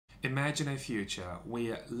Imagine a future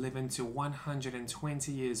where living to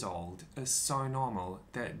 120 years old is so normal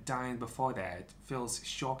that dying before that feels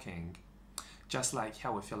shocking, just like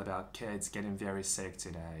how we feel about kids getting very sick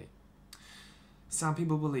today. Some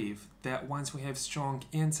people believe that once we have strong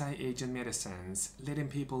anti-aging medicines, letting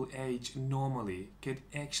people age normally could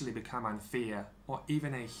actually become unfair or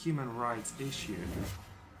even a human rights issue.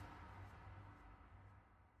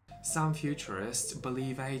 Some futurists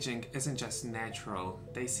believe aging isn't just natural,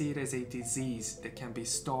 they see it as a disease that can be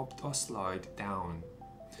stopped or slowed down.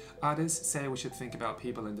 Others say we should think about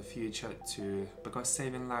people in the future too, because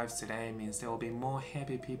saving lives today means there will be more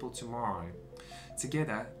happy people tomorrow.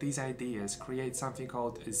 Together, these ideas create something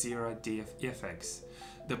called zero-death ethics,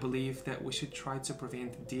 the belief that we should try to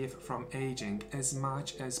prevent death from aging as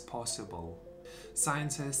much as possible.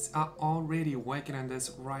 Scientists are already working on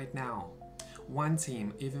this right now. One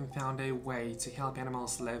team even found a way to help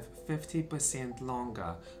animals live 50%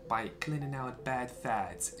 longer by cleaning out bad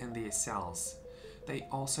fats in their cells. They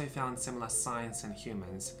also found similar science in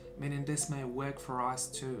humans, meaning this may work for us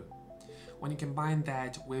too. When you combine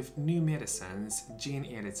that with new medicines, gene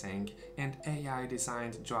editing, and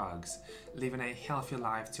AI-designed drugs, living a healthy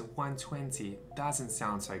life to 120 doesn't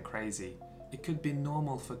sound so crazy. It could be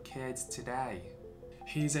normal for kids today.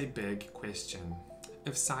 Here's a big question.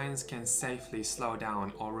 If science can safely slow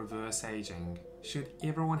down or reverse aging, should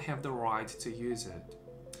everyone have the right to use it?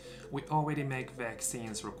 We already make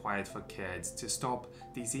vaccines required for kids to stop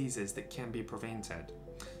diseases that can be prevented.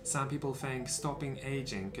 Some people think stopping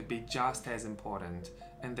aging could be just as important,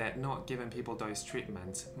 and that not giving people those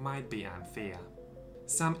treatments might be unfair.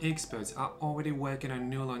 Some experts are already working on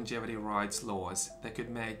new longevity rights laws that could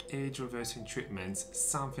make age-reversing treatments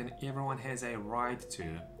something everyone has a right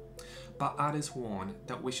to. But others warn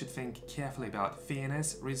that we should think carefully about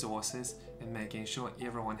fairness, resources, and making sure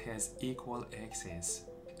everyone has equal access.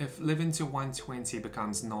 If living to 120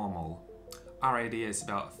 becomes normal, our ideas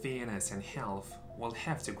about fairness and health will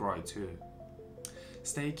have to grow too.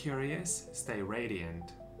 Stay curious, stay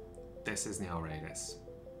radiant. This is Neoradus.